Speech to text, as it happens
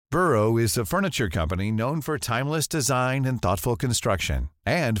Burrow is a furniture company known for timeless design and thoughtful construction,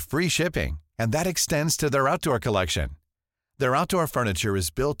 and free shipping, and that extends to their outdoor collection. Their outdoor furniture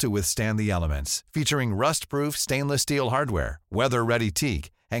is built to withstand the elements, featuring rust-proof stainless steel hardware, weather-ready teak,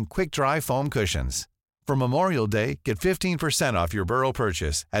 and quick-dry foam cushions. For Memorial Day, get 15% off your Burrow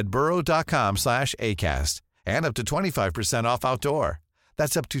purchase at burrow.com/acast, and up to 25% off outdoor.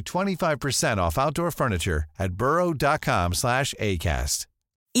 That's up to 25% off outdoor furniture at burrow.com/acast.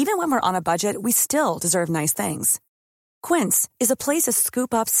 Even when we're on a budget, we still deserve nice things. Quince is a place to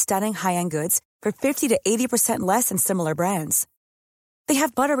scoop up stunning high-end goods for 50 to 80% less than similar brands. They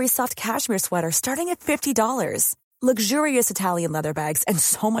have buttery soft cashmere sweaters starting at $50, luxurious Italian leather bags, and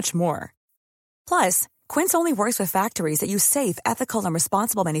so much more. Plus, Quince only works with factories that use safe, ethical, and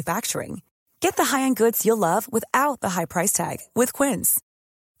responsible manufacturing. Get the high-end goods you'll love without the high price tag with Quince.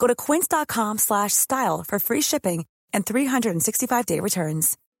 Go to quince.com/style for free shipping and 365-day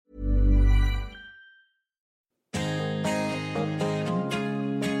returns.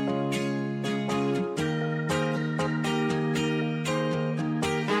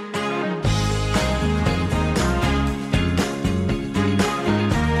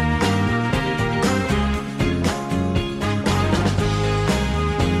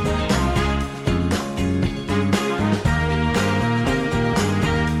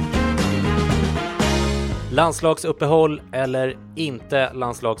 Landslagsuppehåll eller inte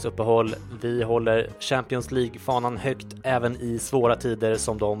landslagsuppehåll, vi håller Champions League-fanan högt även i svåra tider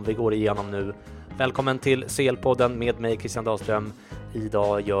som de vi går igenom nu. Välkommen till CL-podden med mig Christian Dahlström.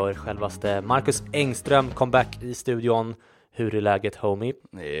 Idag gör självaste Marcus Engström comeback i studion. Hur är läget, homie?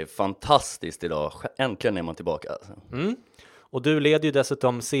 Det är fantastiskt idag, äntligen är man tillbaka alltså. Och du leder ju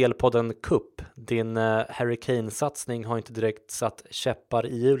dessutom CL-podden Cup. Din Hurricane-satsning har inte direkt satt käppar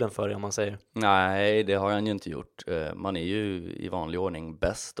i hjulen för dig, om man säger. Nej, det har han ju inte gjort. Man är ju i vanlig ordning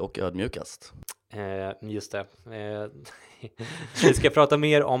bäst och ödmjukast. Just det. Vi ska prata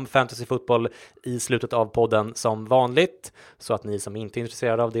mer om fantasyfotboll i slutet av podden som vanligt, så att ni som inte är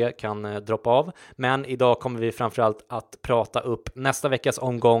intresserade av det kan droppa av. Men idag kommer vi framförallt att prata upp nästa veckas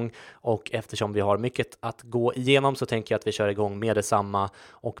omgång, och eftersom vi har mycket att gå igenom så tänker jag att vi kör igång med detsamma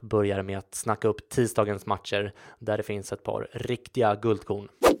och börjar med att snacka upp tisdagens matcher där det finns ett par riktiga guldkorn.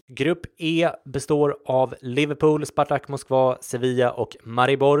 Grupp E består av Liverpool, Spartak Moskva, Sevilla och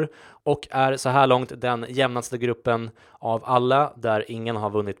Maribor och är så här långt den jämnaste gruppen av alla, där ingen har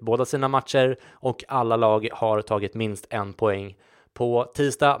vunnit båda sina matcher och alla lag har tagit minst en poäng. På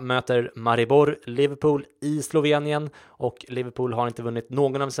tisdag möter Maribor Liverpool i Slovenien och Liverpool har inte vunnit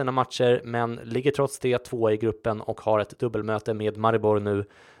någon av sina matcher men ligger trots det tvåa i gruppen och har ett dubbelmöte med Maribor nu.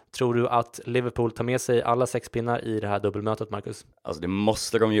 Tror du att Liverpool tar med sig alla 6 pinnar i det här dubbelmötet, Marcus? Alltså det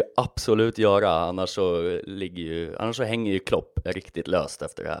måste de ju absolut göra, annars så hänger ju Klopp riktigt löst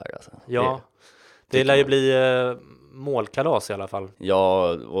efter det här. Alltså. Ja, det lär ju bli målkalas i alla fall.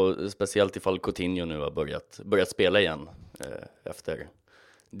 Ja, och speciellt ifall Coutinho nu har börjat spela igen efter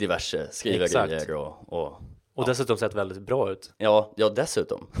diverse skriverier och dessutom sett väldigt bra ut. Ja,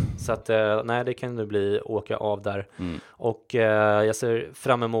 dessutom. Så att, nej, det kan nu bli åka av där. Och jag ser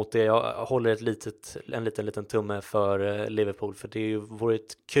fram emot det. Jag håller en liten tumme för Liverpool. För det vore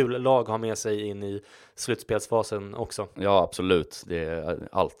ett kul lag att ha med sig in i slutspelsfasen också. Ja, absolut. Det är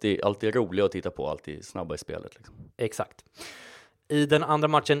alltid roligt att titta på. Alltid snabba i spelet. Liksom. Exakt. I den andra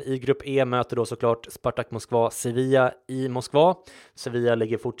matchen i grupp E möter då såklart Spartak Moskva Sevilla i Moskva. Sevilla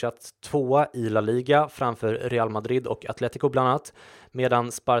ligger fortsatt tvåa i La Liga framför Real Madrid och Atletico bland annat,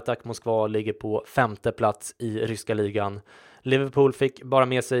 medan Spartak Moskva ligger på 5:e plats i ryska ligan. Liverpool fick bara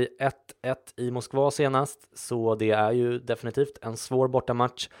med sig 1-1 i Moskva senast, så det är ju definitivt en svår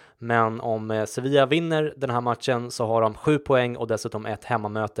bortamatch. Men om Sevilla vinner den här matchen så har de 7 poäng och dessutom ett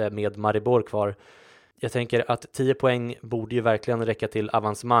hemmamöte med Maribor kvar. Jag tänker att 10 poäng borde ju verkligen räcka till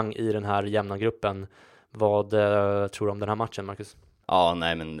avancemang i den här jämna gruppen. Vad tror du om den här matchen, Marcus? Ja,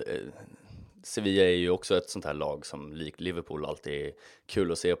 nej men Sevilla är ju också ett sånt här lag som likt Liverpool alltid är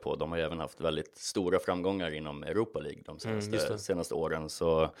kul att se på. De har ju även haft väldigt stora framgångar inom Europa League de senaste åren.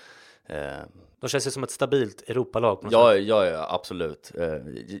 Så, de känns ju som ett stabilt Europalag. Ja, absolut.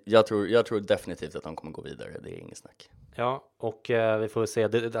 Jag tror definitivt att de kommer gå vidare, det är inget snack. Ja, och vi får se.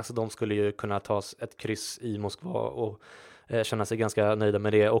 Alltså, de skulle ju kunna ta ett kryss i Moskva och känna sig ganska nöjda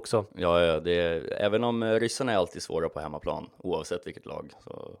med det också. Ja, även om ryssarna är alltid svåra på hemmaplan, oavsett vilket lag,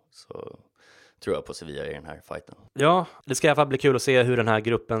 så tror jag på Sevilla i den här fighten. Ja, det ska i alla fall bli kul att se hur den här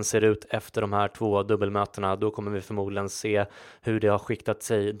gruppen ser ut efter de här 2 dubbelmötena. Då kommer vi förmodligen se hur det har skiktat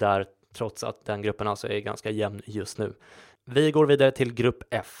sig där, trots att den gruppen alltså är ganska jämn just nu. Vi går vidare till grupp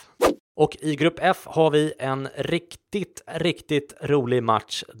F. Och i grupp F har vi en riktigt rolig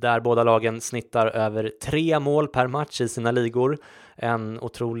match där båda lagen snittar över 3 mål per match i sina ligor. En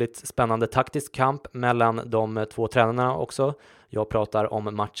otroligt spännande taktisk kamp mellan de två tränarna också. Jag pratar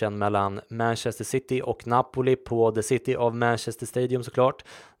om matchen mellan Manchester City och Napoli på The City of Manchester Stadium såklart,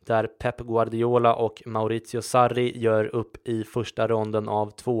 där Pep Guardiola och Maurizio Sarri gör upp i första ronden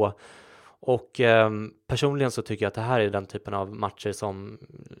av 2. Och personligen så tycker jag att det här är den typen av matcher som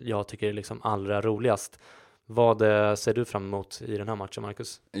jag tycker är liksom allra roligast. Vad ser du fram emot i den här matchen,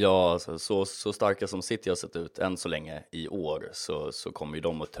 Marcus? Ja, alltså, så starka som City har sett ut än så länge i år så kommer ju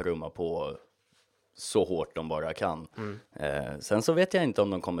de att trumma på så hårt de bara kan. Sen så vet jag inte om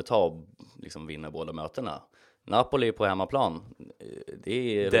de kommer vinna båda mötena. Napoli på hemmaplan,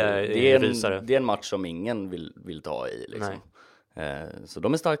 det är en match som ingen vill ta i liksom. Så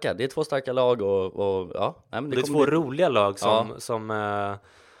de är starka, det är 2 starka lag och ja, nej, men det är 2 roliga lag som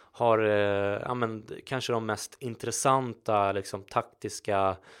har kanske de mest intressanta liksom,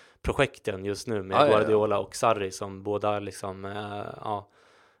 taktiska projekten just nu med Guardiola och Sarri, som båda liksom,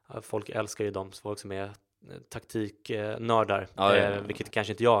 folk älskar ju dem, folk som är taktiknördar, vilket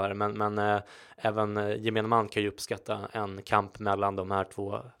kanske inte jag är, men även gemene man kan ju uppskatta en kamp mellan de här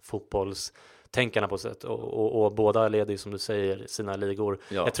 2 fotbollstänkarna på sätt, och båda leder ju som du säger sina ligor.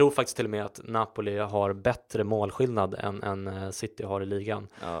 Jag tror faktiskt till och med att Napoli har bättre målskillnad än City har i ligan,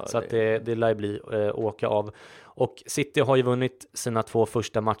 så att det lär bli åka av. Och City har ju vunnit sina 2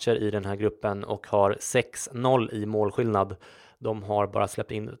 första matcher i den här gruppen och har 6-0 i målskillnad. De har bara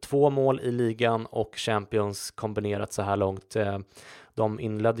släppt in 2 mål i ligan och Champions kombinerat så här långt. De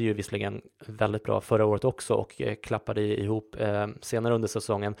inledde ju visserligen väldigt bra förra året också och klappade ihop senare under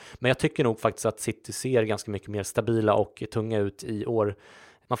säsongen. Men jag tycker nog faktiskt att City ser ganska mycket mer stabila och tunga ut i år.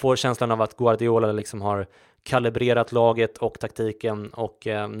 Man får känslan av att Guardiola liksom har kalibrerat laget och taktiken, och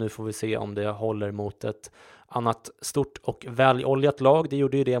nu får vi se om det håller mot ett annat stort och väloljat lag. Det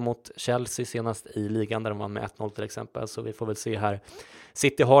gjorde ju det mot Chelsea senast i ligan där de vann med 1-0 till exempel, så vi får väl se här.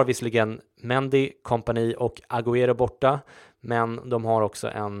 City har visserligen Mendy, Kompany och Agüero borta, men de har också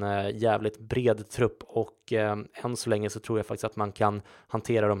en jävligt bred trupp, och än så länge så tror jag faktiskt att man kan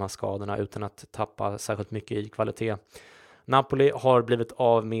hantera de här skadorna utan att tappa särskilt mycket i kvalitet. Napoli har blivit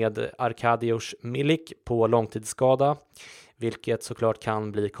av med Arkadiusz Milik på långtidsskada, vilket såklart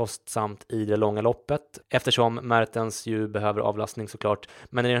kan bli kostsamt i det långa loppet, eftersom Mertens ju behöver avlastning såklart.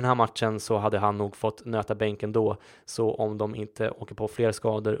 Men i den här matchen så hade han nog fått nöta bänken då, så om de inte åker på fler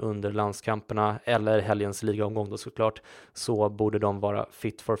skador under landskamperna eller helgens ligaomgång då såklart, så borde de vara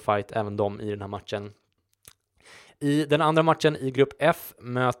fit for fight även de i den här matchen. I den andra matchen i grupp F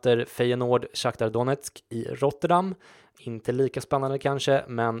möter Feyenoord Shakhtar Donetsk i Rotterdam. Inte lika spännande kanske,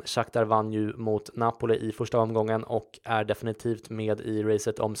 men Shakhtar vann ju mot Napoli i första omgången och är definitivt med i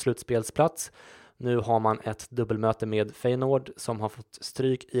racet om slutspelsplats. Nu har man ett dubbelmöte med Feyenoord som har fått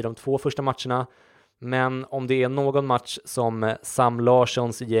stryk i de 2 första matcherna. Men om det är någon match som Sam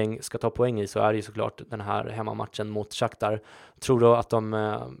Larssons gäng ska ta poäng i, så är det ju såklart den här hemmamatchen mot Shakhtar. Tror du att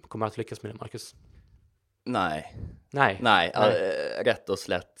de kommer att lyckas med det, Marcus? Nej, rätt och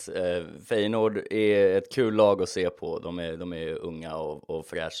slätt. Feyenoord är ett kul lag att se på. De är unga och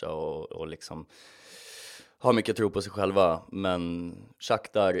fräscha och liksom har mycket tro på sig själva. Men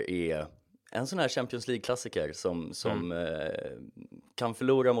Shakhtar är en sån här Champions League-klassiker som kan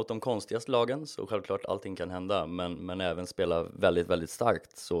förlora mot de konstigaste lagen, så självklart allting kan hända, men även spela väldigt, väldigt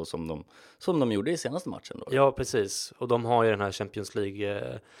starkt, så som de gjorde i senaste matchen då. Ja, precis. Och de har ju den här Champions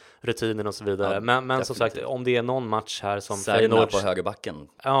League-rutinen och så vidare. Ja, men som sagt, om det är någon match här som Feyenoord på högerbacken.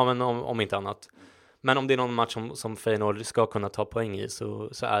 Ja, men om inte annat. Men om det är någon match som Feyenoord ska kunna ta poäng i, så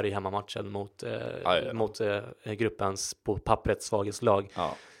är det hemmamatchen mot gruppens på pappret svagaste lag.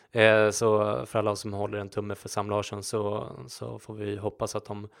 Ja. Så för alla som håller en tumme för Sam Larsson så får vi hoppas att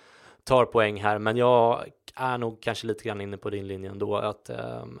de tar poäng här. Men jag är nog kanske lite grann inne på din linje ändå,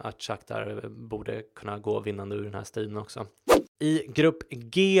 att Shakhtar borde kunna gå vinnande ur den här striden också. I grupp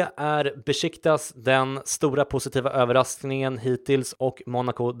G är Besiktas den stora positiva överraskningen hittills och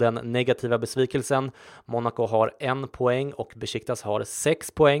Monaco den negativa besvikelsen. Monaco har 1 poäng och Besiktas har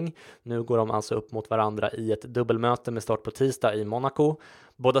 6 poäng. Nu går de alltså upp mot varandra i ett dubbelmöte med start på tisdag i Monaco.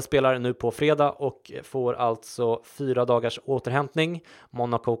 Båda spelar nu på fredag och får alltså 4 dagars återhämtning.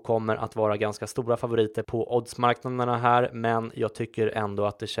 Monaco kommer att vara ganska stora favoriter på oddsmarknaderna här, men jag tycker ändå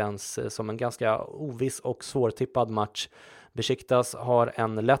att det känns som en ganska oviss och svårtippad match. Besiktas har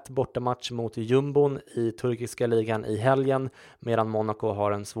en lätt bortamatch mot Jumbon i turkiska ligan i helgen, medan Monaco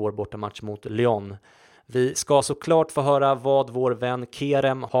har en svår bortamatch mot Lyon. Vi ska såklart få höra vad vår vän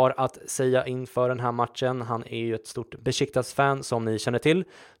Kerem har att säga inför den här matchen. Han är ju ett stort Besiktas-fan som ni känner till.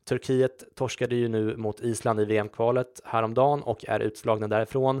 Turkiet torskade ju nu mot Island i VM-kvalet häromdagen och är utslagna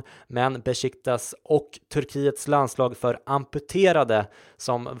därifrån. Men Besiktas och Turkiets landslag för amputerade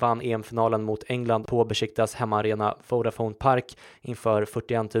som vann EM-finalen mot England på Besiktas hemmaarena Vodafone Park inför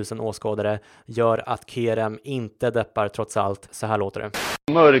 41 000 åskådare gör att Kerem inte deppar trots allt. Så här låter det.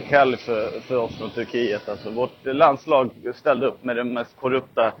 Mörk helg för oss från Turkiet. Alltså, vårt landslag ställde upp med den mest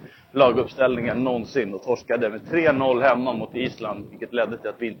korrupta laguppställningen någonsin och torskade med 3-0 hemma mot Island, vilket ledde till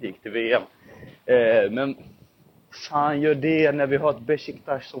att vi inte gick till VM. Men fan gör det när vi har ett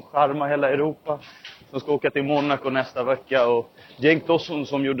Besiktas som charmar hela Europa, som ska åka till Monaco nästa vecka, och Cenk Tosun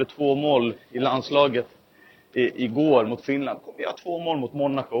som gjorde 2 mål i landslaget igår mot Finland. Vi har 2 mål mot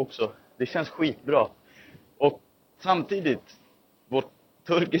Monaco också. Det känns skitbra. Och samtidigt, vårt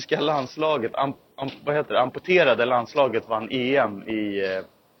turkiska landslaget, amputerade landslaget vann EM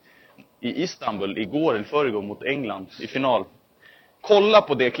i Istanbul igår eller förrgår mot England i final. Kolla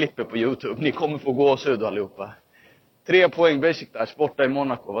på det klippet på YouTube, ni kommer få gåshud allihopa. 3 poäng Besiktas borta i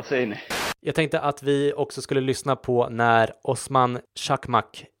Monaco, vad säger ni? Jag tänkte att vi också skulle lyssna på när Osman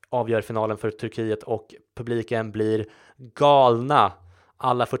Çakmak avgör finalen för Turkiet och publiken blir galna.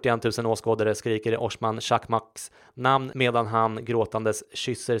 Alla 41 000 åskådare skriker Osman Çakmaks namn medan han gråtandes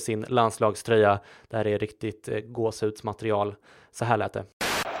kysser sin landslagströja. Det här är riktigt gåshudsmaterial. Så här lät det.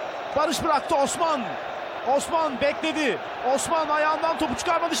 Barış bıraktı Osman. Osman bekledi. Osman ayağından topu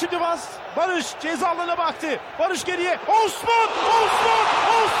çıkarmadı, şimdi pas. Barış ceza alanına baktı. Barış geriye. Osman! Osman!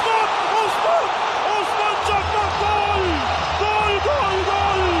 Osman! Osman! Osman Çakmak gol! Gol! Gol!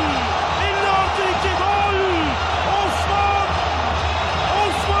 Gol! 50+2 gol! Osman!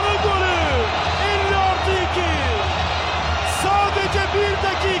 Osman'ın golü! 50+2! Sadece 1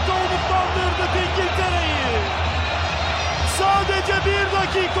 dakika umutlandırdık İngiltere'yi. Sadece 1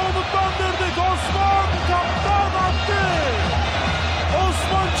 dakika umutlandırdık. Osman kaptan attı.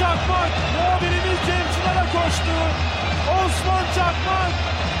 Osman Çakmak, muhabirimiz Cem Çınar'a koştu. Osman Çakmak.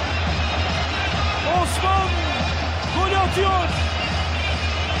 Osman gol atıyor.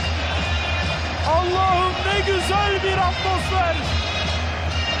 Allah'ım ne güzel bir atmosfer.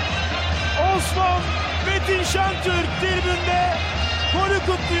 Osman, Metin Şentürk tribünde golü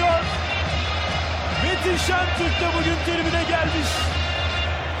kutluyor. Metin Şentürk de bugün tribüne gelmiş.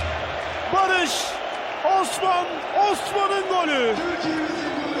 Barış, Osman, Osman'ın golü.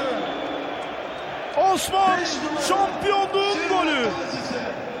 Osman, şampiyonluğun golü.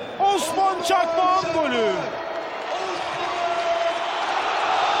 Osman Çakmak'ın golü.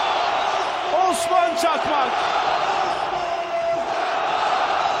 Osman Çakmak.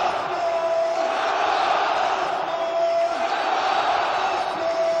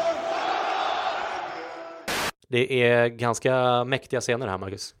 Det är ganska mäktiga scener här,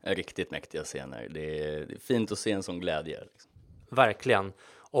 Marcus. Riktigt mäktiga scener. Det är fint att se en sån glädje. Liksom. Verkligen.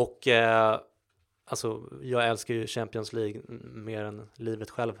 Och alltså, jag älskar ju Champions League mer än livet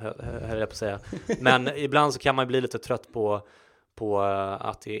själv, höll jag på att säga. Men ibland så kan man bli lite trött på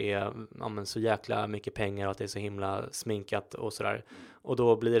att det är så jäkla mycket pengar och att det är så himla sminkat och sådär. Och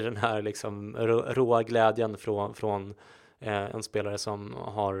då blir den här liksom råa glädjen från en spelare som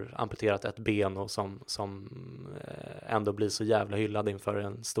har amputerat ett ben och som ändå blir så jävla hyllad inför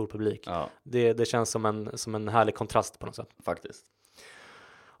en stor publik. Ja. Det känns som en härlig kontrast på något sätt. Faktiskt.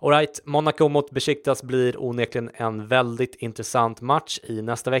 All right, Monaco mot Besiktas blir onekligen en väldigt intressant match i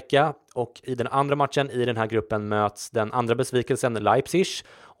nästa vecka. Och i den andra matchen i den här gruppen möts den andra besvikelsen Leipzig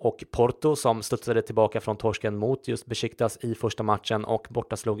och Porto som studsade tillbaka från torsken mot just Besiktas i första matchen och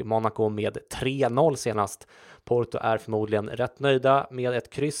bortaslog Monaco med 3-0 senast. Porto är förmodligen rätt nöjda med ett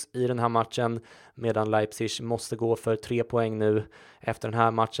kryss i den här matchen medan Leipzig måste gå för 3 poäng nu. Efter den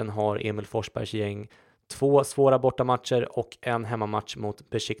här matchen har Emil Forsbergs gäng 2 svåra bortamatcher och en hemmamatch mot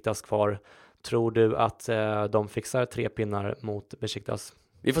Besiktas kvar. Tror du att de fixar 3 pinnar mot Besiktas?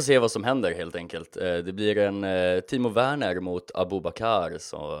 Vi får se vad som händer helt enkelt. Det blir en Timo Werner mot Abubakar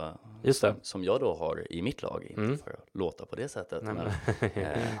som jag då har i mitt lag. Inte för att låta på det sättet. Men,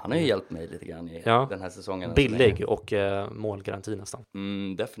 han har ju hjälpt mig lite grann i den här säsongen. Billig och målgaranti nästan.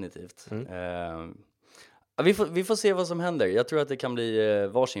 Definitivt. Vi får se vad som händer. Jag tror att det kan bli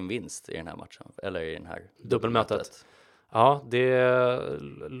varsin vinst i den här matchen. Eller i den här dubbelmötet. Ja, det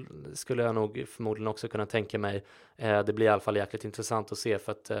skulle jag nog förmodligen också kunna tänka mig. Det blir i alla fall jäkligt intressant att se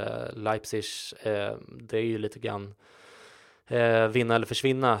för att Leipzig, det är ju lite grann vinna eller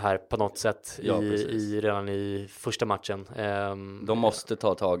försvinna här på något sätt redan i första matchen. De måste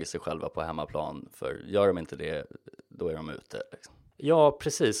ta tag i sig själva på hemmaplan, för gör de inte det, då är de ute. Liksom. Ja,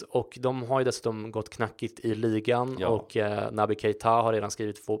 precis. Och de har ju dessutom gått knackigt i ligan och Naby Keita har redan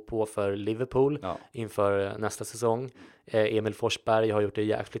skrivit på för Liverpool inför nästa säsong. Emil Forsberg har gjort det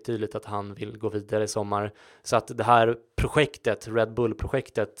jäkligt tydligt att han vill gå vidare i sommar. Så att det här projektet, Red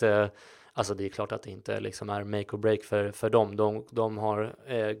Bull-projektet, alltså det är klart att det inte liksom är make or break för dem. De har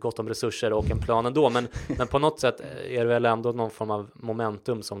gott om resurser och en plan ändå. Men på något sätt är det väl ändå någon form av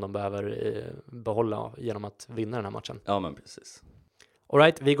momentum som de behöver behålla genom att vinna den här matchen. Ja, men precis. All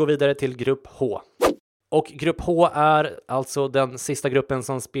right, vi går vidare till grupp H. Och grupp H är alltså den sista gruppen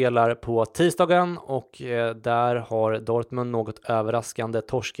som spelar på tisdagen och där har Dortmund något överraskande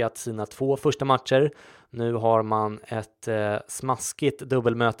torskat sina 2 första matcher. Nu har man ett smaskigt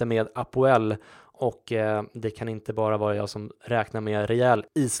dubbelmöte med Apoel och det kan inte bara vara jag som räknar med rejäl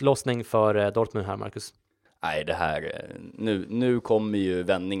islossning för Dortmund här, Marcus. Nej, det här, nu kommer ju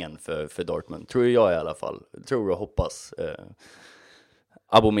vändningen för Dortmund, tror jag i alla fall. Tror och hoppas.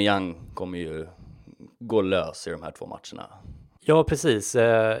 Aubameyang kommer ju gå lös i de här 2 matcherna. Ja, precis.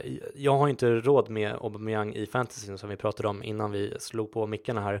 Jag har inte råd med Aubameyang i fantasy som vi pratade om innan vi slog på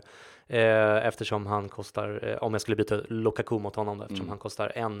mickarna här. Eftersom han kostar, om jag skulle byta Lukaku mot honom då, eftersom han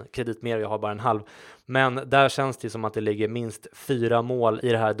kostar 1 kredit mer och jag har bara 0,5. Men där känns det som att det ligger minst 4 mål i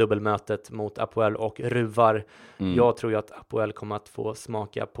det här dubbelmötet mot Apoel och ruvar. Jag tror ju att Apoel kommer att få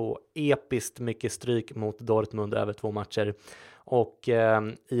smaka på episkt mycket stryk mot Dortmund över 2 matcher. Och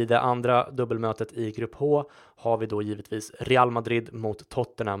i det andra dubbelmötet i grupp H har vi då givetvis Real Madrid mot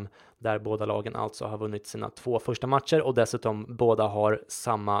Tottenham, där båda lagen alltså har vunnit sina 2 första matcher och dessutom båda har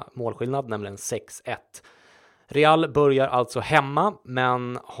samma målskillnad, nämligen 6-1. Real börjar alltså hemma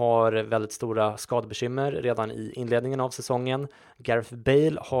men har väldigt stora skadebekymmer redan i inledningen av säsongen. Gareth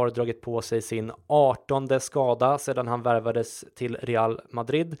Bale har dragit på sig sin 18:e skada sedan han värvades till Real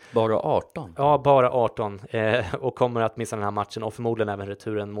Madrid. Bara 18? Ja, bara 18 och kommer att missa den här matchen och förmodligen även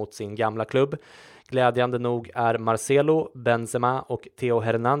returen mot sin gamla klubb. Glädjande nog är Marcelo, Benzema och Theo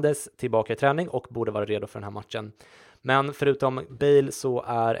Hernandez tillbaka i träning och borde vara redo för den här matchen. Men förutom Bale så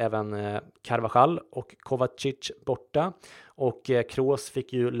är även Carvajal och Kovacic borta och Kroos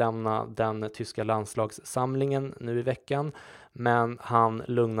fick ju lämna den tyska landslagssamlingen nu i veckan, men han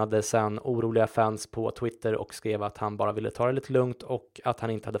lugnade sen oroliga fans på Twitter och skrev att han bara ville ta det lite lugnt och att han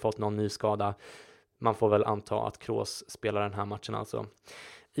inte hade fått någon ny skada. Man får väl anta att Kroos spelar den här matchen alltså.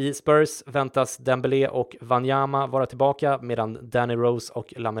 I Spurs väntas Dembélé och Wanyama vara tillbaka medan Danny Rose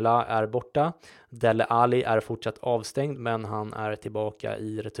och Lamela är borta. Dele Alli är fortsatt avstängd men han är tillbaka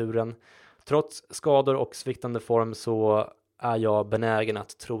i returen. Trots skador och sviktande form så är jag benägen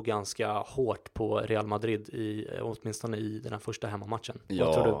att tro ganska hårt på Real Madrid åtminstone i den här första hemmamatchen.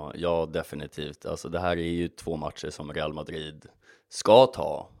 Vad tror du? Ja, definitivt. Alltså det här är ju 2 matcher som Real Madrid ska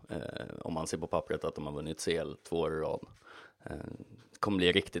ta om man ser på pappret att de har vunnit CL 2 år i rad. Kommer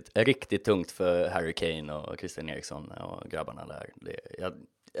bli riktigt tungt för Harry Kane och Christian Eriksson och grabbarna där.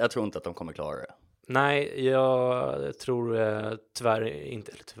 Jag tror inte att de kommer klara det. Nej, jag tror jag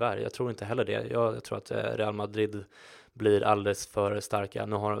tror inte heller det. Jag tror att Real Madrid blir alldeles för starka.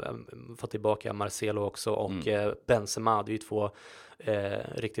 Nu har de fått tillbaka Marcelo också och Benzema, det är ju 2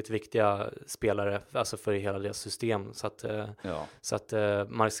 riktigt viktiga spelare alltså för hela deras system så att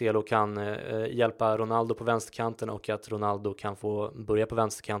Marcelo kan hjälpa Ronaldo på vänsterkanten och att Ronaldo kan få börja på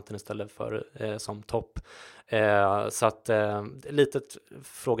vänsterkanten istället för som topp. Så att litet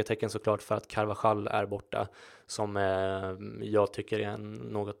frågetecken såklart för att Carvajal är borta, som jag tycker är en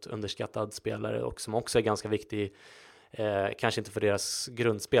något underskattad spelare och som också är ganska viktig. Kanske inte för deras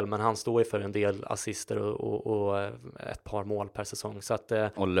grundspel, men han står ju för en del assister och ett par mål per säsong. Så att,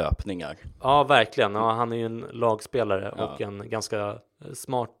 och löpningar. Ja, verkligen. Ja, han är ju en lagspelare och en ganska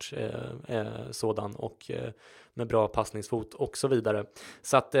smart sådan och med bra passningsfot och så vidare.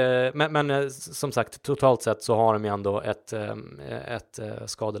 Så att, men som sagt, totalt sett så har de ju ändå ett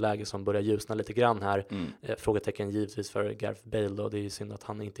skadeläge som börjar ljusna lite grann här. Frågetecken givetvis för Gareth Bale då, det är ju synd att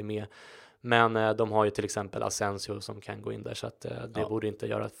han inte är med. Men de har ju till exempel Asensio som kan gå in där så att det borde inte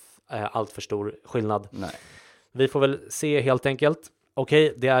göra allt för stor skillnad. Nej. Vi får väl se helt enkelt.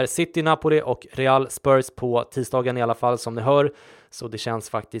 Okej, det är City, Napoli och Real Spurs på tisdagen i alla fall som ni hör. Så det känns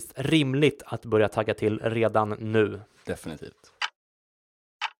faktiskt rimligt att börja tagga till redan nu. Definitivt.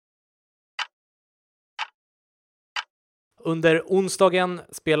 Under onsdagen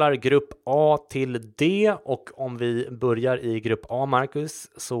spelar grupp A till D och om vi börjar i grupp A, Marcus,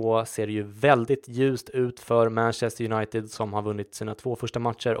 så ser det ju väldigt ljust ut för Manchester United som har vunnit sina 2 första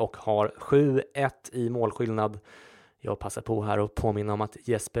matcher och har 7-1 i målskillnad. Jag passar på här och påminna om att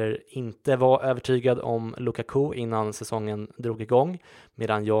Jesper inte var övertygad om Lukaku innan säsongen drog igång,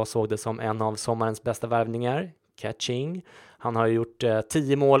 medan jag såg det som en av sommarens bästa värvningar. Kaching. Han har gjort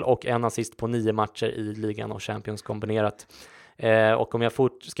 10 mål och en assist på 9 matcher i ligan och Champions kombinerat. Och om jag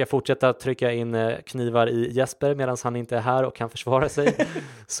ska fortsätta trycka in knivar i Jesper medan han inte är här och kan försvara sig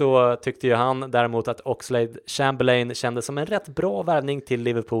så tyckte ju han däremot att Oxlade-Chamberlain kändes som en rätt bra värvning till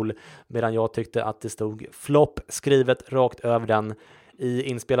Liverpool, medan jag tyckte att det stod flopp skrivet rakt över den. I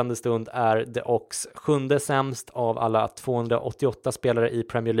inspelande stund är The Ox 7:e sämst av alla 288 spelare i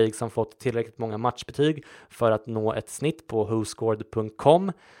Premier League som fått tillräckligt många matchbetyg för att nå ett snitt på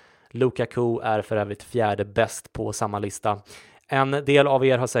whoscored.com. Lukaku är för övrigt 4:e bäst på samma lista. En del av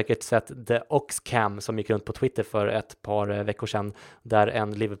er har säkert sett The Oxcam som gick runt på Twitter för ett par veckor sedan, där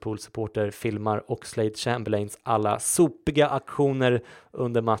en Liverpool-supporter filmar Oxlade-Chamberlains alla sopiga aktioner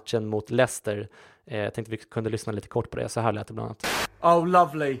under matchen mot Leicester. Jag tänkte vi kunde lyssna lite kort på det. Så här lät det bland annat. Oh,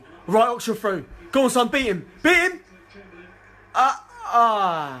 lovely. Right, Oxford through. Go on, son, beat him. Beat him!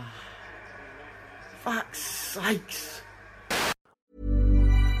 Fuck's sakes.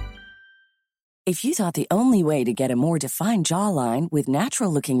 If you thought the only way to get a more defined jawline with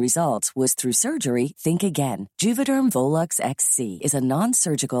natural-looking results was through surgery, think again. Juvederm Volux XC is a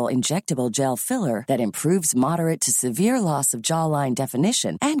non-surgical injectable gel filler that improves moderate to severe loss of jawline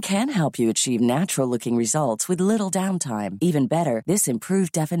definition and can help you achieve natural-looking results with little downtime. Even better, this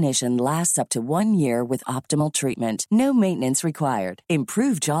improved definition lasts up to 1 year with optimal treatment. No maintenance required.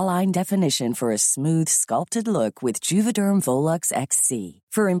 Improve jawline definition for a smooth, sculpted look with Juvederm Volux XC.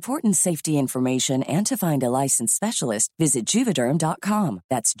 For important safety information and to find a licensed specialist, visit Juvederm.com.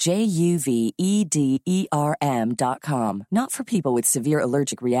 That's Juvederm.com. Not for people with severe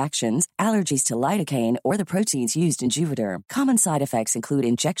allergic reactions, allergies to lidocaine, or the proteins used in Juvederm. Common side effects include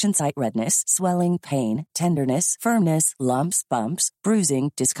injection site redness, swelling, pain, tenderness, firmness, lumps, bumps,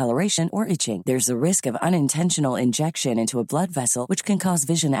 bruising, discoloration, or itching. There's a risk of unintentional injection into a blood vessel, which can cause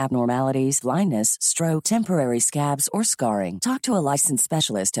vision abnormalities, blindness, stroke, temporary scabs, or scarring. Talk to a licensed specialist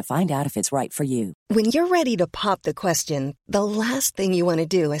to find out if it's right for you. When you're ready to pop the question, the last thing you want to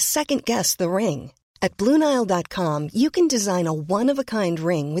do is second-guess the ring. At BlueNile.com, you can design a one-of-a-kind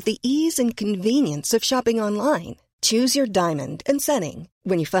ring with the ease and convenience of shopping online. Choose your diamond and setting.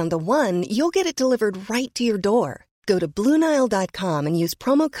 When you find the one, you'll get it delivered right to your door. Go to BlueNile.com and use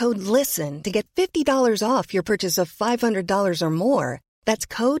promo code LISTEN to get $50 off your purchase of $500 or more. That's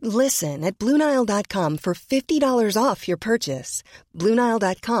code LISTEN at BlueNile.com for $50 off your purchase.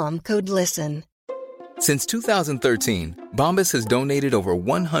 BlueNile.com, code LISTEN. Since 2013, Bombas has donated over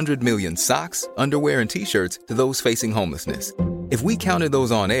 100 million socks, underwear, and T-shirts to those facing homelessness. If we counted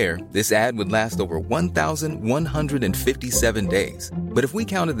those on air, this ad would last over 1,157 days. But if we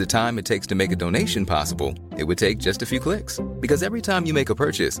counted the time it takes to make a donation possible, it would take just a few clicks. Because every time you make a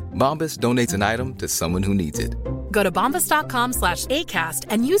purchase, Bombas donates an item to someone who needs it. Go to bombas.com/ACAST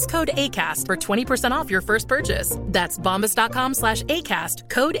and use code ACAST for 20% off your first purchase. That's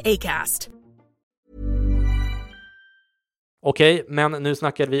bombas.com/ACAST, code ACAST. Okej, men nu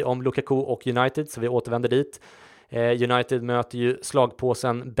snackade vi om Lukaku och United, så vi återvänder dit. United möter ju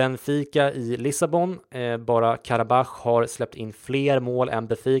slagpåsen Benfica i Lissabon. Bara Karabach har släppt in fler mål än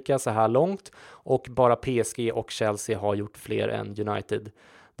Benfica så här långt, och bara PSG och Chelsea har gjort fler än United.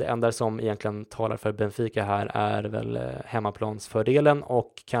 Det enda som egentligen talar för Benfica här är väl hemmaplansfördelen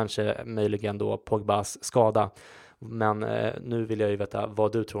och kanske möjligen då Pogbas skada. Men nu vill jag ju veta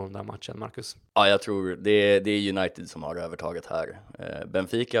vad du tror om den här matchen, Marcus. Ja, jag tror det är United som har övertaget här.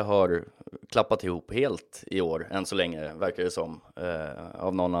 Benfica har klappat ihop helt i år, än så länge verkar det som,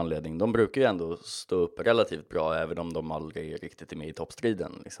 av någon anledning. De brukar ju ändå stå upp relativt bra, även om de aldrig riktigt är med i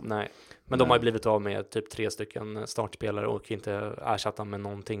toppstriden. Liksom. Nej, men de har ju blivit av med typ 3 stycken startspelare och inte ersatta med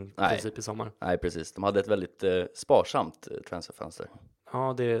någonting i princip i sommar. Nej, precis. De hade ett väldigt sparsamt transferfönster.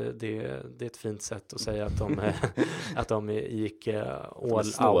 Ja, det är ett fint sätt att säga att de gick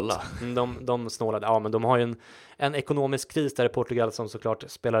all out. De snålade. Ja, men de har ju en ekonomisk kris där i Portugal som såklart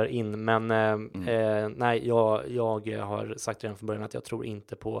spelar in. Men nej, jag har sagt redan från början att jag tror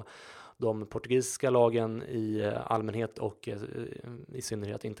inte på de portugisiska lagen i allmänhet och i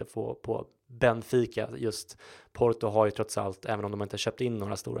synnerhet inte på Benfica. Just Porto har ju trots allt, även om de inte köpt in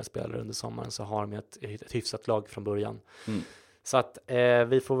några stora spelare under sommaren, så har de ett hyfsat lag från början. Så att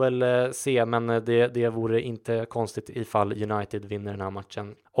vi får väl se, men det vore inte konstigt ifall United vinner den här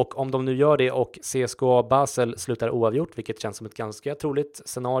matchen. Och om de nu gör det och CSKA Basel slutar oavgjort, vilket känns som ett ganska troligt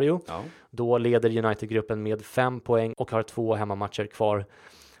scenario, då leder United-gruppen med 5 poäng och har 2 hemmamatcher kvar.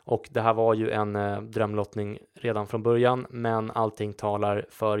 Och det här var ju en drömlottning redan från början, men allting talar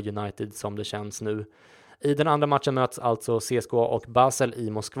för United som det känns nu. I den andra matchen möts alltså CSKA och Basel i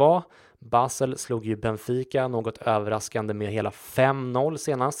Moskva. Basel slog ju Benfica något överraskande med hela 5-0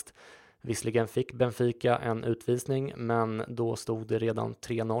 senast. Visserligen fick Benfica en utvisning, men då stod det redan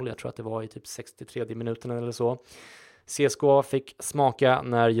 3-0. Jag tror att det var i typ 63 minuten eller så. CSKA fick smaka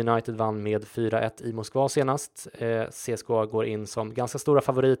när United vann med 4-1 i Moskva senast. CSKA går in som ganska stora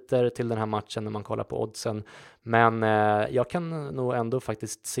favoriter till den här matchen när man kollar på oddsen. Men jag kan nog ändå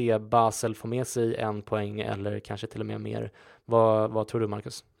faktiskt se Basel få med sig en poäng eller kanske till och med mer. Vad tror du,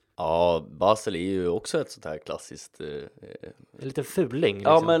 Marcus? Ja, Basel är ju också ett sånt här klassiskt... lite fuling.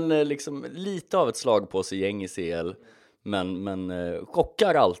 Liksom. Ja, men liksom lite av ett slag på sig gäng i CL. Men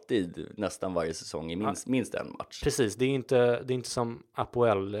chockar alltid nästan varje säsong i minst en match. Precis, det är inte som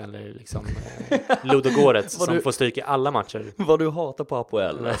Apoel eller liksom Ludogorets som får stryk i alla matcher. Vad du hatar på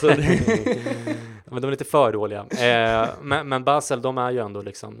Apoel. Alltså. Men de är lite för dåliga. Men Basel, de är ju ändå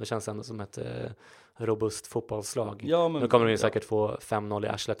liksom, det känns ändå som ett robust fotbollslag. Ja, nu kommer de ju säkert få 5-0 i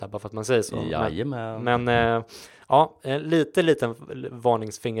arslet här, bara för att man säger så. Jajamän. Men ja, liten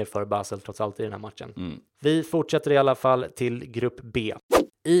varningsfinger för Basel trots allt i den här matchen. Vi fortsätter i alla fall till grupp B.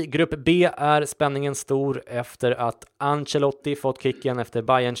 I grupp B är spänningen stor efter att Ancelotti fått kicken efter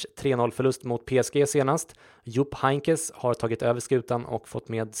Bayerns 3-0-förlust mot PSG senast. Jupp Heynckes har tagit över skutan och fått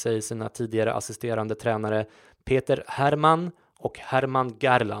med sig sina tidigare assisterande tränare Peter Hermann och Hermann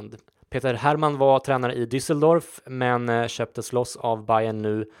Gerland. Peter Hermann var tränare i Düsseldorf men köptes loss av Bayern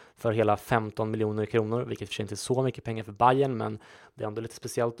nu för hela 15 miljoner kronor, vilket för sig inte är så mycket pengar för Bayern, men det är ändå lite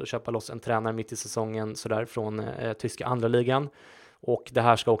speciellt att köpa loss en tränare mitt i säsongen sådär från tyska andra ligan. Och det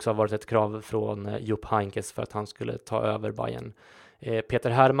här ska också ha varit ett krav från Jupp Heynckes för att han skulle ta över Bayern. Peter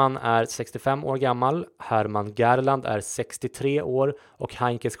Hermann är 65 år gammal, Hermann Gerland är 63 år och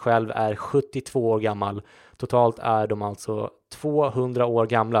Heynckes själv är 72 år gammal. Totalt är de alltså 200 år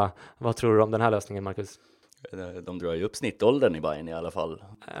gamla. Vad tror du om den här lösningen, Marcus? De drar ju upp snittåldern i Bayern i alla fall.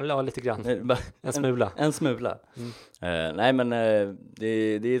 Ja, lite grann. En smula. En smula. Nej, men det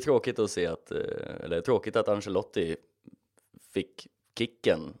är tråkigt att se att, eller tråkigt att Ancelotti fick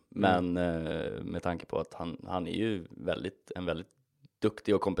kicken, men med tanke på att han är ju en väldigt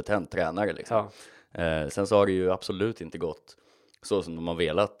duktig och kompetent tränare liksom. Ja. Sen så har det ju absolut inte gått så som de har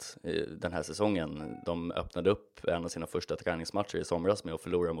velat den här säsongen. De öppnade upp en av sina första träningsmatcher i somras med att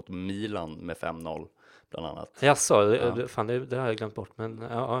förlora mot Milan med 5-0 bland annat. Jaså, det har jag glömt bort, men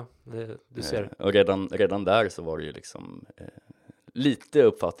ja, du ser. Och redan där så var det ju liksom lite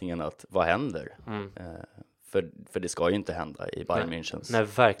uppfattningen att vad händer? För det ska ju inte hända i Bayern München. Nej,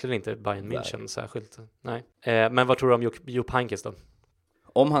 verkligen inte Bayern München särskilt. Nej. Men vad tror du om Jupp Heynckes då?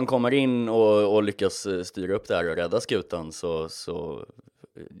 Om han kommer in och lyckas styra upp det här och rädda skutan så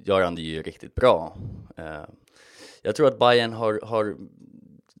gör han det ju riktigt bra. Jag tror att Bayern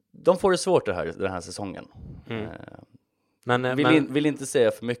de får det svårt den här säsongen. Vill inte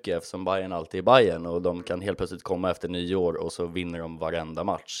säga för mycket eftersom Bayern alltid är Bayern och de kan helt plötsligt komma efter nyår och så vinner de varenda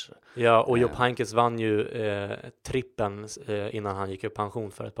match. Ja, och Jupp Heynckes vann ju trippen innan han gick i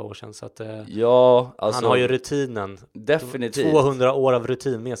pension för ett par år sedan. Så att, ja, alltså, han har ju rutinen. Definitivt. 200 år av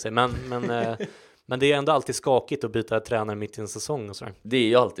rutin med sig. Men det är ändå alltid skakigt att byta tränare mitt i en säsong och sådär. Det är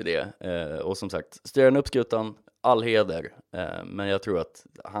ju alltid det. Och som sagt, styr han upp skutan, all heder. Men jag tror att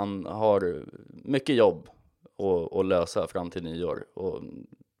han har mycket jobb och lösa fram till nyår. Och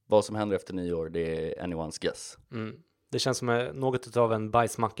vad som händer efter nyår, det är anyone's guess. Det känns som något av en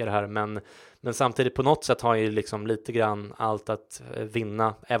bajsmackare här, men samtidigt på något sätt har han ju liksom lite grann allt att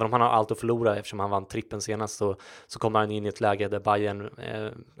vinna. Även om han har allt att förlora eftersom han vann trippen senast så kommer han in i ett läge där Bayern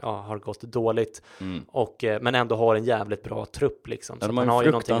har gått dåligt men ändå har en jävligt bra trupp liksom. Ja, de har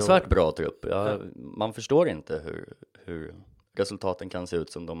en fruktansvärt bra trupp. Man förstår inte hur resultaten kan se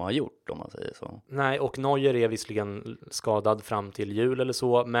ut som de har gjort, om man säger så. Nej, och Neuer är visserligen skadad fram till jul eller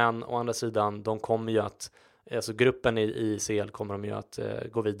så, men å andra sidan, de kommer ju att, alltså gruppen i CL kommer de ju att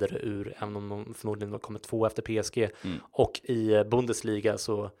gå vidare ur, även om de förmodligen kommer 2 efter PSG. Och i Bundesliga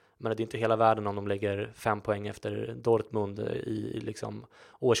så, men det är inte hela världen om de lägger 5 poäng efter Dortmund i liksom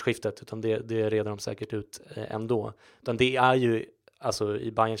årsskiftet, utan det reder de säkert ut ändå. Utan det är ju, alltså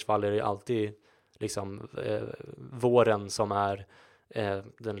i Bayerns fall är det alltid liksom våren som är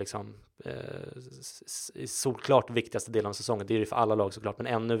den liksom solklart viktigaste delen av säsongen. Det är det för alla lag såklart, men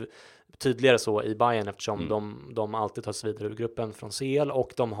ännu tydligare så i Bayern eftersom de alltid tar sig vidare ur gruppen från CL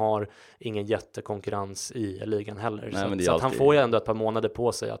och de har ingen jättekonkurrens i ligan heller. Nej, så att han får ju ändå ett par månader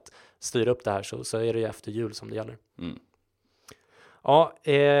på sig att styra upp det här, så är det ju efter jul som det gäller. Ja,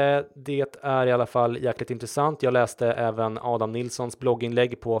 det är i alla fall jäkligt intressant. Jag läste även Adam Nilssons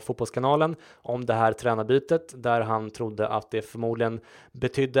blogginlägg på Fotbollskanalen om det här tränarbytet, där han trodde att det förmodligen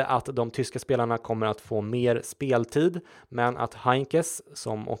betydde att de tyska spelarna kommer att få mer speltid, men att Heinkes,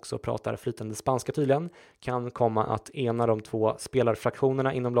 som också pratar flytande spanska tydligen, kan komma att ena de två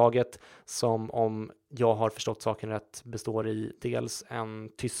spelarfraktionerna inom laget, som, om jag har förstått saken rätt, består i dels en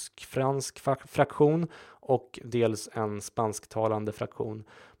tysk-fransk fraktion och dels en spansktalande fraktion.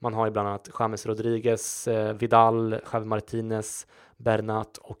 Man har ju bland annat James Rodriguez, Vidal, Javi Martinez,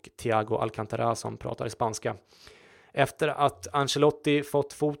 Bernat och Thiago Alcantara som pratar spanska. Efter att Ancelotti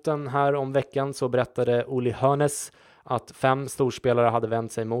fått foten här om veckan så berättade Uli Hoeneß att 5 storspelare hade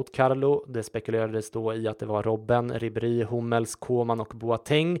vänt sig mot Carlo. Det spekulerades då i att det var Robben, Ribéry, Hummels, Koman och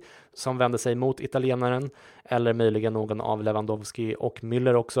Boateng som vände sig mot italienaren, eller möjligen någon av Lewandowski och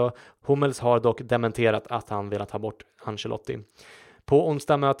Müller också. Hummels har dock dementerat att han velat ha bort Ancelotti. På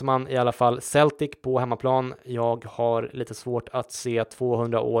onsdag möter man i alla fall Celtic på hemmaplan. Jag har lite svårt att se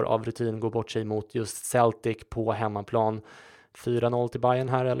 200 år av rutin gå bort sig mot just Celtic på hemmaplan. 4-0 till Bayern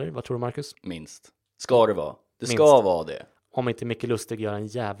här, eller? Vad tror du, Marcus? Minst. Ska det vara? Det ska vara det. Om inte Micke Lustig gör en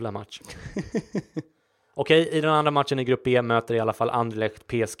jävla match. Okej, i den andra matchen i grupp B möter i alla fall Anderlecht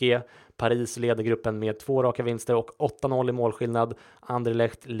PSG. Paris leder gruppen med 2 raka vinster och 8-0 i målskillnad.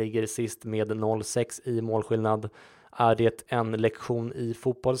 Anderlecht ligger sist med 0-6 i målskillnad. Är det en lektion i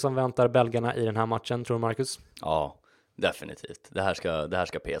fotboll som väntar belgarna i den här matchen, tror du, Marcus? Ja, definitivt. Det här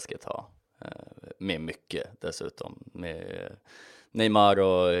ska PSG ta. Med mycket dessutom. Med Neymar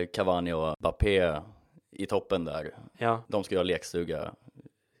och Cavani och Mbappé i toppen där. Ja. De ska göra lekstuga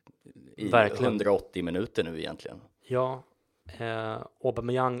i verkligen. 180 minuter nu egentligen. Ja,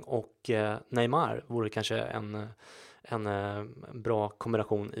 Aubameyang och Neymar vore kanske en bra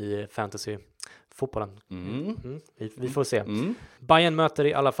kombination i fantasyfotbollen. Vi får se. Bayern möter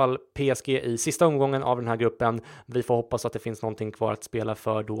i alla fall PSG i sista omgången av den här gruppen. Vi får hoppas att det finns någonting kvar att spela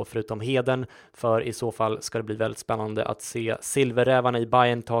för då, förutom hedern, för i så fall ska det bli väldigt spännande att se silverrävarna i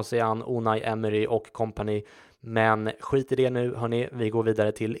Bayern ta sig an Unai Emery och company. Men skit i det nu, hörni. Vi går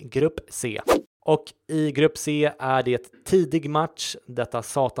vidare till grupp C. Och i grupp C är det tidig match, detta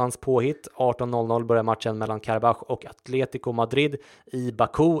satans påhitt. 18:00 börjar matchen mellan Karabach och Atletico Madrid i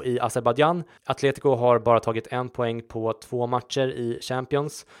Baku i Azerbaijan. Atletico har bara tagit 1 poäng på 2 matcher i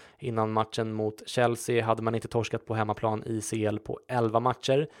Champions. Innan matchen mot Chelsea hade man inte torskat på hemmaplan i CL på 11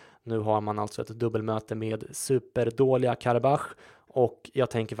 matcher. Nu har man alltså ett dubbelmöte med superdåliga Karabach. Och jag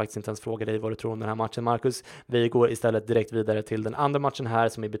tänker faktiskt inte ens fråga dig vad du tror om den här matchen, Marcus. Vi går istället direkt vidare till den andra matchen här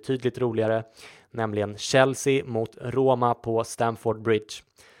som är betydligt roligare, nämligen Chelsea mot Roma på Stamford Bridge.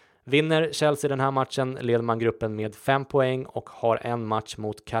 Vinner Chelsea den här matchen leder man gruppen med 5 poäng och har en match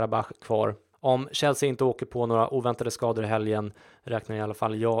mot Karabach kvar. Om Chelsea inte åker på några oväntade skador i helgen räknar i alla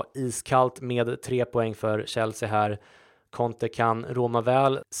fall jag iskallt med 3 poäng för Chelsea här. Conte kan Roma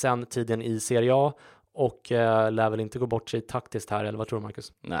väl sen tiden i Serie A och lär väl inte gå bort sig taktiskt här, eller vad tror du,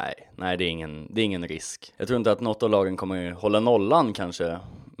 Marcus? Nej, det är ingen risk. Jag tror inte att något av lagen kommer hålla nollan kanske,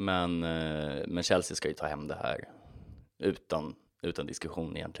 men Chelsea ska ju ta hem det här utan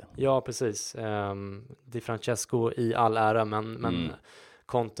diskussion egentligen. Ja, precis. Di Francesco i all ära, men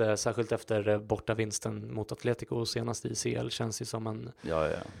Conte, särskilt efter bortavinsten mot Atletico senast i CL, känns ju som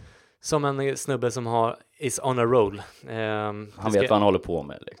en snubbe som is on a roll. Han vet vad han håller på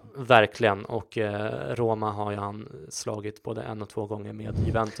med. Liksom. Verkligen. Och Roma har ju han slagit både 1 och 2 gånger med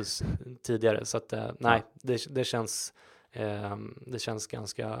Juventus tidigare. Så att det känns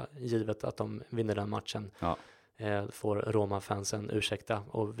ganska givet att de vinner den matchen. Ja. Får Roma-fansen ursäkta.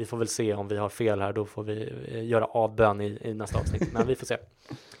 Och vi får väl se om vi har fel här. Då får vi göra avbön i nästa avsnitt. Men vi får se.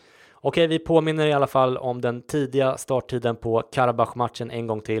 Okej, vi påminner i alla fall om den tidiga starttiden på Karabach-matchen en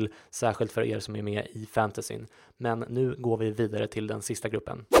gång till, särskilt för er som är med i fantasyn. Men nu går vi vidare till den sista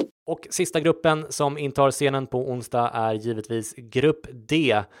gruppen. Och sista gruppen som intar scenen på onsdag är givetvis grupp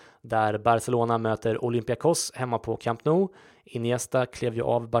D, där Barcelona möter Olympiakos hemma på Camp Nou. Iniesta klev ju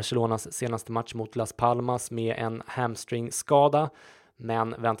av Barcelonas senaste match mot Las Palmas med en hamstringskada,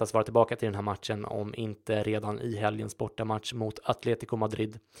 men väntas vara tillbaka till den här matchen om inte redan i helgens bortamatch mot Atletico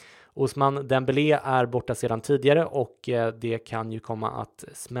Madrid. Ousmane Dembélé är borta sedan tidigare och det kan ju komma att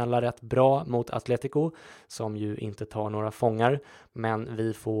smälla rätt bra mot Atletico, som ju inte tar några fångar, men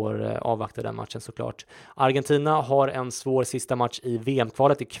vi får avvakta den matchen såklart. Argentina har en svår sista match i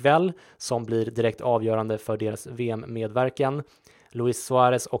VM-kvalet ikväll som blir direkt avgörande för deras VM-medverkan. Luis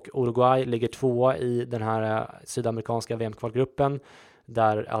Suarez och Uruguay ligger 2 i den här sydamerikanska VM-kvalgruppen,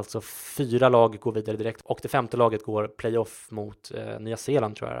 där alltså 4 lag går vidare direkt och det 5:e laget går playoff mot Nya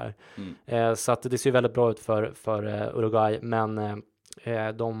Zeeland, tror jag det är. Så att det ser väldigt bra ut för Uruguay, men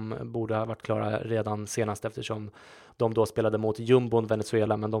De borde ha varit klara redan senast eftersom de då spelade mot Jumbon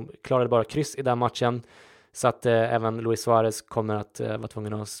Venezuela, men de klarade bara kryss i den matchen. Så att även Luis Suarez kommer att vara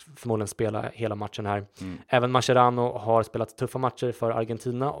tvungen att förmodligen spela hela matchen här. Även Mascherano har spelat tuffa matcher för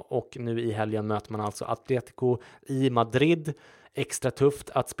Argentina och nu i helgen möter man alltså Atletico i Madrid. Extra tufft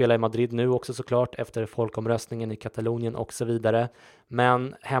att spela i Madrid nu också såklart efter folkomröstningen i Katalonien och så vidare.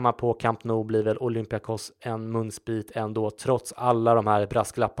 Men hemma på Camp Nou blir väl Olympiakos en munsbit ändå trots alla de här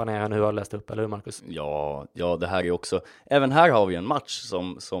brasklapparna jag nu har läst upp, eller hur Marcus? Ja, det här är också, även här har vi en match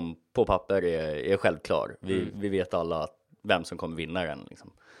som på papper är självklar. Vi vet alla vem som kommer vinna den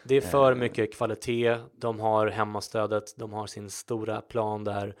liksom. Det är för mycket kvalitet, de har hemmastödet, de har sin stora plan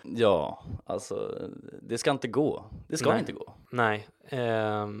där. Ja, alltså det ska inte gå. Det ska inte gå. Nej,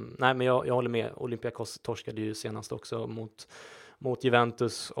 men jag håller med. Olympiakos torskade ju senast också mot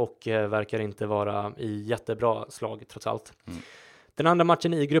Juventus och verkar inte vara i jättebra slag trots allt. Den andra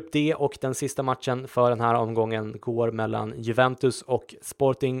matchen i grupp D och den sista matchen för den här omgången går mellan Juventus och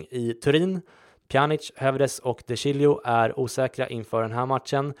Sporting i Turin. Pjanic, Hövedes och De Chilio är osäkra inför den här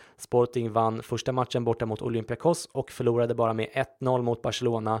matchen. Sporting vann första matchen borta mot Olympiakos och förlorade bara med 1-0 mot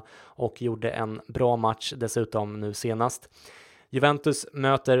Barcelona och gjorde en bra match dessutom nu senast. Juventus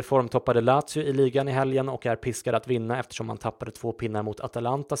möter formtoppade Lazio i ligan i helgen och är piskade att vinna eftersom man tappade 2 pinnar mot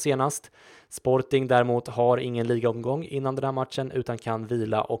Atalanta senast. Sporting däremot har ingen ligaomgång innan den här matchen utan kan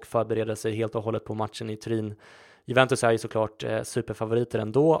vila och förbereda sig helt och hållet på matchen i Turin. Juventus är ju såklart superfavoriter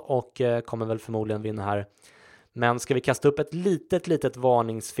ändå och kommer väl förmodligen vinna här. Men ska vi kasta upp ett litet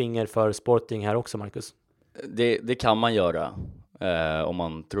varningsfinger för Sporting här också, Marcus? Det kan man göra om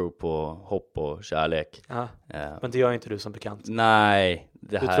man tror på hopp och kärlek. Men det gör inte du som bekant. Nej.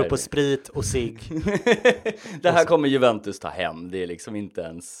 Du tror på sprit och cigg. Det här kommer Juventus ta hem. Det är liksom inte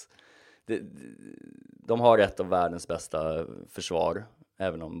ens... De har ett av världens bästa försvar,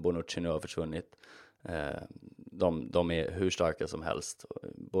 även om Bonucci nu har försvunnit. De är hur starka som helst,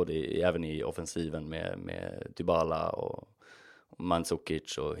 även i offensiven med Dybala och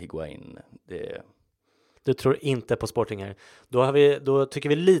Mandzukic och Higuain. Du tror inte på Sporting här. Då tycker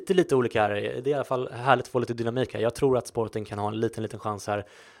vi lite olika här. Det är i alla fall härligt att få lite dynamik här. Jag tror att Sporting kan ha en liten chans här.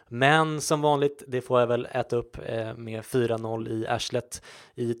 Men som vanligt, det får jag väl äta upp med 4-0 i arslet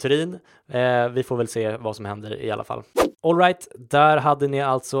i Turin. Vi får väl se vad som händer i alla fall. All right, där hade ni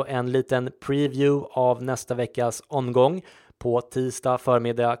alltså en liten preview av nästa veckas omgång. På tisdag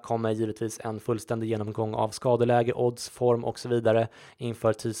förmiddag kommer givetvis en fullständig genomgång av skadeläge, odds, form och så vidare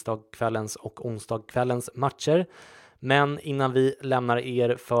inför tisdagskvällens och onsdagskvällens matcher. Men innan vi lämnar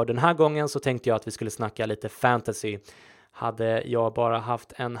er för den här gången så tänkte jag att vi skulle snacka lite fantasy. Hade jag bara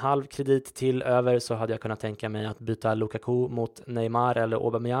haft en halv kredit till över så hade jag kunnat tänka mig att byta Lukaku mot Neymar eller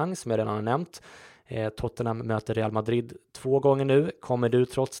Aubameyang som jag redan har nämnt. Tottenham möter Real Madrid 2 gånger nu. Kommer du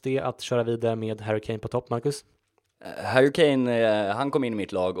trots det att köra vidare med Harry Kane på topp, Marcus? Harry Kane, han kom in i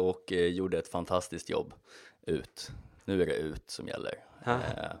mitt lag och gjorde ett fantastiskt jobb ut. Nu är det ut som gäller.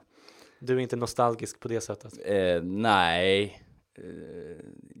 Du är inte nostalgisk på det sättet? Nej.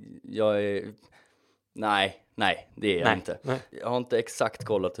 Nej, det är jag inte. Nej. Jag har inte exakt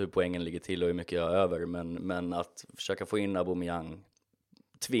kollat hur poängen ligger till och hur mycket jag har över. Men att försöka få in Aubameyang,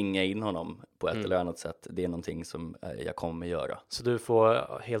 tvinga in honom på ett eller annat sätt, det är någonting som jag kommer göra. Så du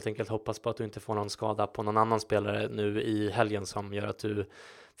får helt enkelt hoppas på att du inte får någon skada på någon annan spelare nu i helgen som gör att du...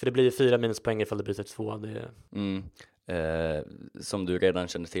 För det blir 4 minuspoäng ifall du byter 2. Som du redan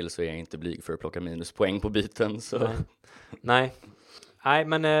känner till så är jag inte blyg för att plocka minuspoäng på byten. Så. Nej,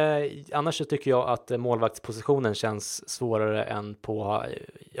 men annars så tycker jag att målvaktspositionen känns svårare än på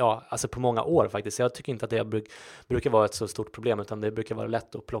många år faktiskt. Jag tycker inte att det brukar vara ett så stort problem, utan det brukar vara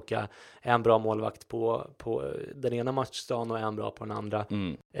lätt att plocka en bra målvakt på den ena matchdagen och en bra på den andra.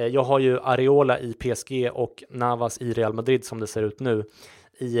 Jag har ju Areola i PSG och Navas i Real Madrid som det ser ut nu.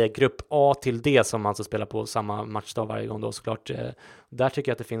 I grupp A till D som alltså spelar på samma matchdag varje gång då såklart. Där tycker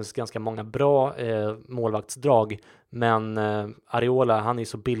jag att det finns ganska många bra målvaktsdrag. Men Areola, han är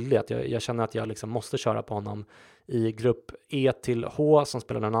så billig att jag känner att jag liksom måste köra på honom. I grupp E till H som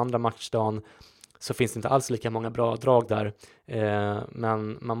spelar den andra matchdagen så finns det inte alls lika många bra drag där.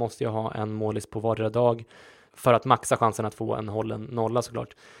 Men man måste ju ha en målis på vardera dag för att maxa chansen att få en hållen nolla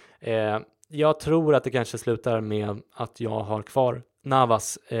såklart. Jag tror att det kanske slutar med att jag har kvar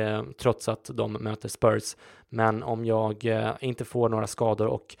Navas trots att de möter Spurs. Men om jag inte får några skador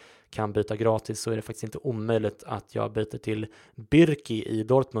och kan byta gratis så är det faktiskt inte omöjligt att jag byter till Birki i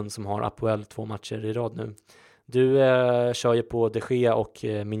Dortmund som har Apoel 2 matcher i rad nu. Du kör ju på De Gea och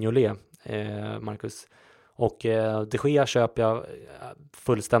Mignolet, Marcus. Och De Gea köper jag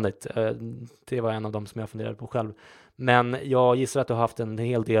fullständigt. Det var en av dem som jag funderade på själv. Men jag gissar att du har haft en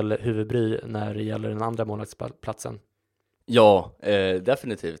hel del huvudbry när det gäller den andra målvaktsplatsen. Ja,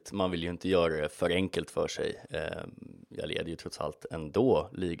 definitivt. Man vill ju inte göra det för enkelt för sig. Jag leder ju trots allt ändå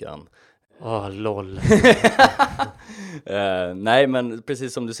ligan. Lol. Nej, men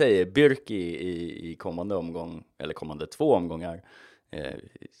precis som du säger, Bürki i kommande omgång, eller kommande 2 omgångar,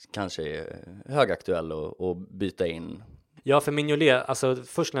 kanske är högaktuell att byta in. Ja, för Mignolet, alltså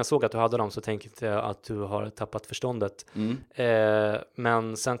först när jag såg att du hade dem så tänkte jag att du har tappat förståndet.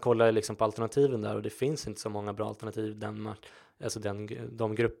 Men sen kollar jag liksom på alternativen där och det finns inte så många bra alternativ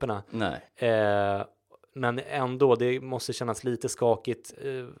de grupperna. Nej. Men ändå, det måste kännas lite skakigt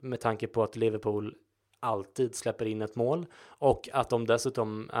med tanke på att Liverpool alltid släpper in ett mål och att de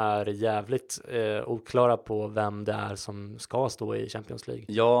dessutom är jävligt oklara på vem det är som ska stå i Champions League.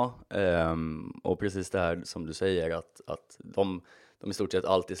 Ja, och precis det här som du säger att de i stort sett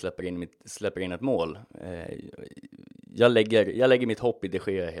alltid släpper in ett mål. Jag lägger mitt hopp i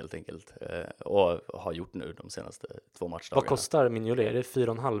De Gea helt enkelt och har gjort nu de senaste 2 matchdagarna. Vad kostar Mignolet? Är det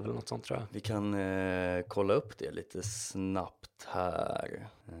 4,5 eller något sånt tror jag? Vi kan kolla upp det lite snabbt här.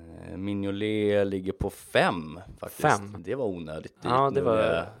 Mignolet ligger på 5 faktiskt. 5? Det var onödigt dyrt. Ja, det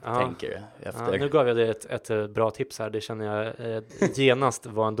var, tänker efter. Nu gav jag dig ett bra tips här. Det känner jag genast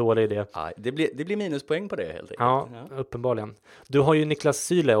var en dålig idé. Ja, det blir minuspoäng på det helt enkelt. Ja, uppenbarligen. Du har ju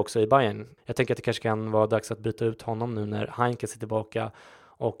Niklas Süle också i Bayern. Jag tänker att det kanske kan vara dags att byta ut honom nu när Heinkes är tillbaka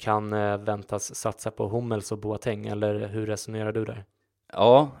och han väntas satsa på Hummels och Boateng, eller hur resonerar du där?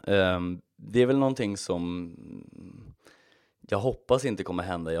 Ja, det är väl någonting som jag hoppas inte kommer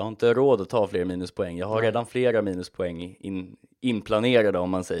hända. Jag har inte råd att ta fler minuspoäng. Jag har redan flera minuspoäng inplanerade om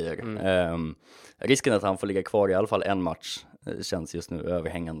man säger. Risken att han får ligga kvar i alla fall en match känns just nu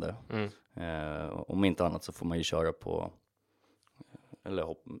överhängande. Om inte annat så får man ju köra på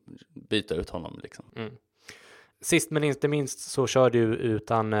eller byta ut honom liksom. Sist men inte minst så kör du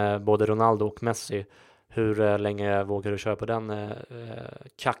utan både Ronaldo och Messi. Hur länge vågar du köra på den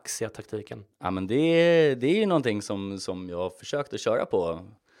kaxiga taktiken? Ja, men det är ju någonting som jag har försökt att köra på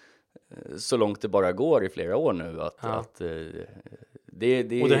så långt det bara går i flera år nu. Och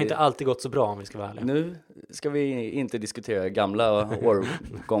det har inte alltid gått så bra om vi ska vara ärliga. Nu ska vi inte diskutera gamla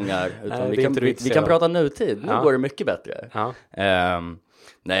årgångar utan Nej, vi kan prata nutid. Nu går det mycket bättre. Ja.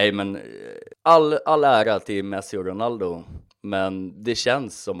 Nej, men all ära till Messi och Ronaldo. Men det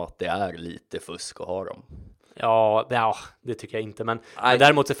känns som att det är lite fusk att ha dem. Ja, det tycker jag inte. Men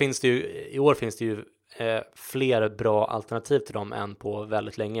däremot så finns det ju, i år finns det ju fler bra alternativ till dem än på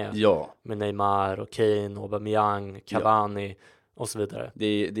väldigt länge. Ja. Med Neymar och Kane, Aubameyang, Cavani och så vidare. Det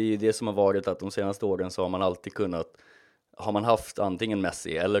är det som har varit att de senaste åren så har man alltid kunnat, har man haft antingen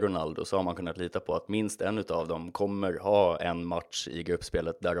Messi eller Ronaldo så har man kunnat lita på att minst en av dem kommer ha en match i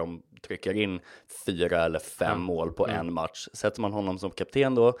gruppspelet där de trycker in 4 eller 5 mål på en match. Sätter man honom som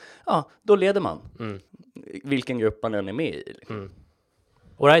kapten då leder man. Vilken grupp man än är med i.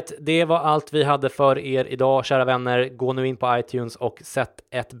 All right, det var allt vi hade för er idag, kära vänner. Gå nu in på iTunes och sätt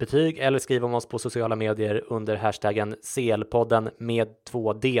ett betyg eller skriv om oss på sociala medier under hashtaggen CL-podden med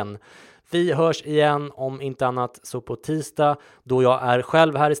 2D. Vi hörs igen om inte annat så på tisdag då jag är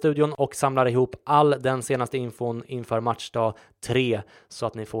själv här i studion och samlar ihop all den senaste infon inför matchdag 3 så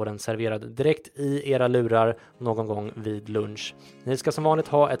att ni får den serverad direkt i era lurar någon gång vid lunch. Ni ska som vanligt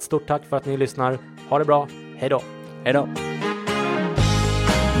ha ett stort tack för att ni lyssnar. Ha det bra. Hej då. Hej då.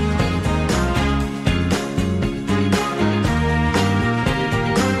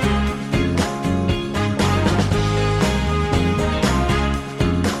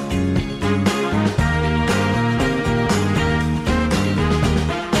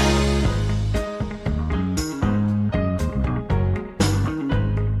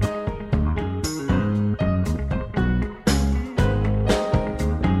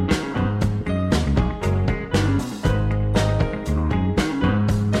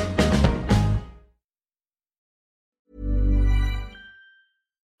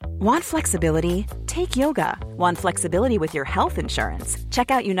 Want flexibility? Take yoga. Want flexibility with your health insurance? Check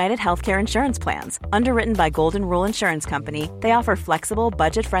out United Healthcare Insurance Plans. Underwritten by Golden Rule Insurance Company, they offer flexible,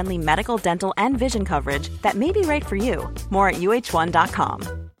 budget-friendly medical, dental, and vision coverage that may be right for you. More at uh1.com.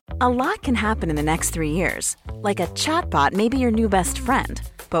 A lot can happen in the next 3 years. Like a chatbot may be your new best friend.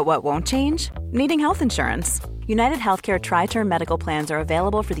 But what won't change? Needing health insurance. United Healthcare Tri-Term Medical Plans are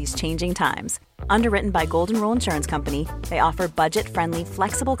available for these changing times. Underwritten by Golden Rule Insurance Company, they offer budget-friendly,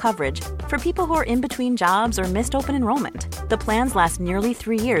 flexible coverage for people who are in between jobs or missed open enrollment. The plans last nearly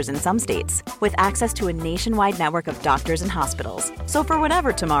 3 years in some states, with access to a nationwide network of doctors and hospitals. So for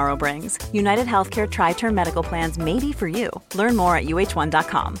whatever tomorrow brings, United Healthcare Tri-Term Medical Plans may be for you. Learn more at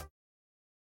uh1.com.